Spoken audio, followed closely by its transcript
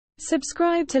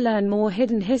Subscribe to learn more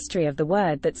hidden history of the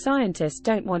word that scientists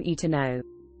don't want you to know.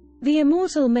 The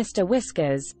immortal Mr.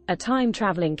 Whiskers, a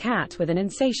time-traveling cat with an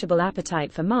insatiable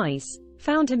appetite for mice,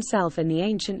 found himself in the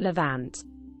ancient Levant.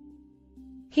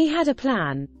 He had a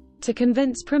plan to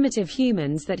convince primitive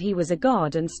humans that he was a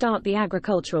god and start the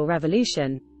agricultural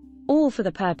revolution, all for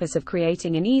the purpose of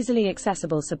creating an easily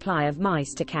accessible supply of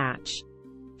mice to catch.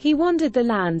 He wandered the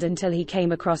land until he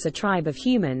came across a tribe of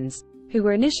humans, who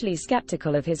were initially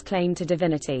skeptical of his claim to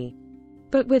divinity.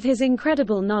 But with his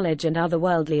incredible knowledge and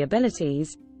otherworldly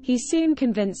abilities, he soon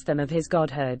convinced them of his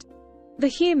godhood. The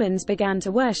humans began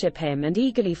to worship him and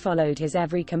eagerly followed his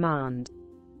every command.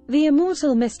 The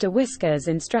immortal Mr. Whiskers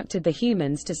instructed the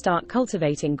humans to start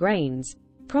cultivating grains,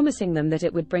 promising them that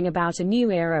it would bring about a new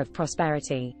era of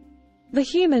prosperity. The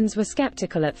humans were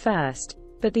skeptical at first,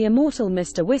 but the immortal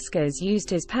Mr. Whiskers used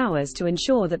his powers to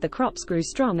ensure that the crops grew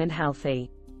strong and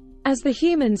healthy. As the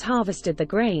humans harvested the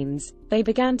grains, they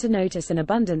began to notice an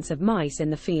abundance of mice in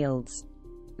the fields.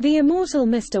 The immortal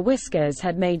Mr. Whiskers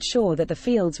had made sure that the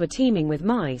fields were teeming with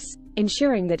mice,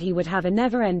 ensuring that he would have a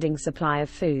never-ending supply of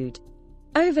food.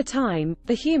 Over time,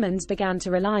 the humans began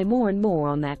to rely more and more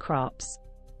on their crops.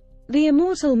 The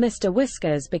immortal Mr.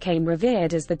 Whiskers became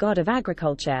revered as the god of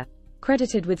agriculture,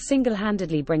 credited with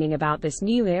single-handedly bringing about this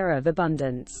new era of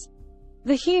abundance.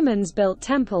 The humans built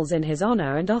temples in his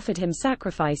honor and offered him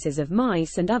sacrifices of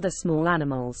mice and other small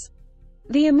animals.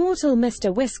 The immortal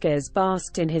Mr. Whiskers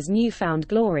basked in his newfound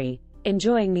glory,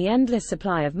 enjoying the endless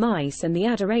supply of mice and the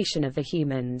adoration of the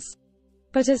humans.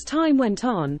 But as time went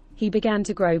on, he began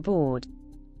to grow bored.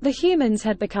 The humans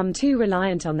had become too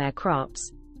reliant on their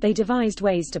crops. They devised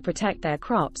ways to protect their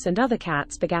crops, and other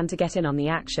cats began to get in on the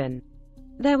action.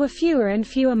 There were fewer and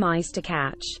fewer mice to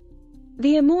catch.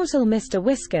 The immortal Mr.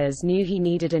 Whiskers knew he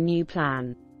needed a new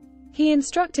plan. He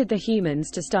instructed the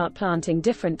humans to start planting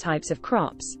different types of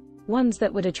crops, ones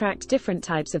that would attract different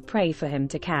types of prey for him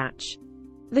to catch.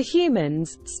 The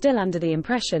humans, still under the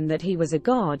impression that he was a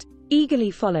god,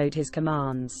 eagerly followed his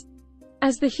commands.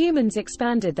 As the humans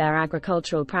expanded their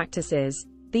agricultural practices,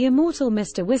 the immortal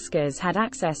Mr. Whiskers had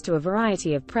access to a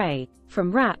variety of prey,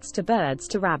 from rats to birds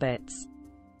to rabbits.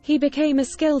 He became a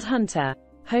skilled hunter,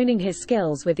 honing his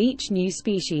skills with each new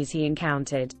species he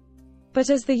encountered. But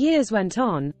as the years went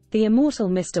on, the immortal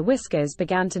Mr. Whiskers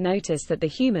began to notice that the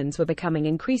humans were becoming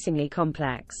increasingly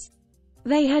complex.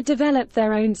 They had developed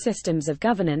their own systems of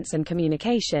governance and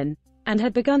communication, and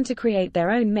had begun to create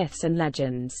their own myths and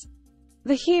legends.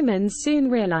 The humans soon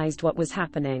realized what was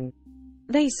happening.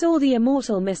 They saw the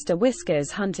immortal Mr.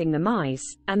 Whiskers hunting the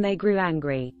mice, and they grew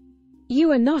angry.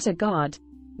 "You are not a god,"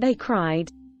 they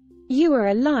cried. "You are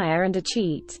a liar and a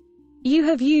cheat. You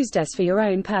have used us for your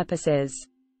own purposes."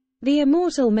 The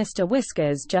immortal Mr.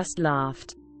 Whiskers just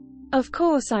laughed. "Of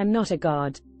course I'm not a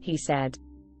god," he said.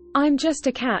 "I'm just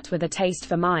a cat with a taste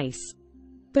for mice.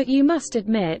 But you must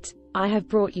admit, I have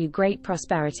brought you great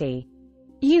prosperity.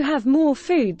 You have more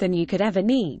food than you could ever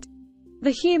need."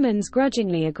 The humans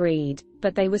grudgingly agreed,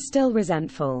 but they were still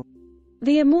resentful.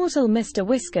 The immortal Mr.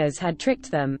 Whiskers had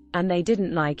tricked them, and they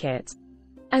didn't like it.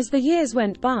 As the years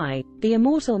went by, the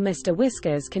immortal Mr.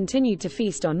 Whiskers continued to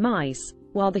feast on mice,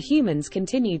 while the humans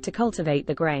continued to cultivate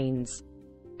the grains.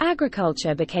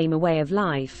 Agriculture became a way of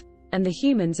life, and the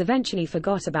humans eventually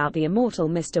forgot about the immortal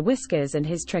Mr. Whiskers and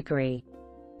his trickery.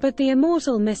 But the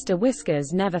immortal Mr.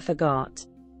 Whiskers never forgot.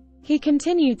 He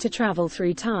continued to travel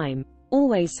through time,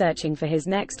 always searching for his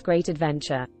next great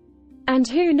adventure. And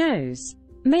who knows?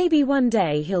 Maybe one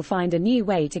day he'll find a new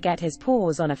way to get his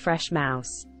paws on a fresh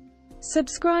mouse.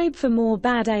 Subscribe for more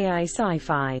bad AI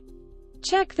sci-fi.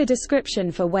 Check the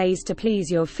description for ways to please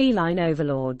your feline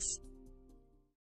overlords.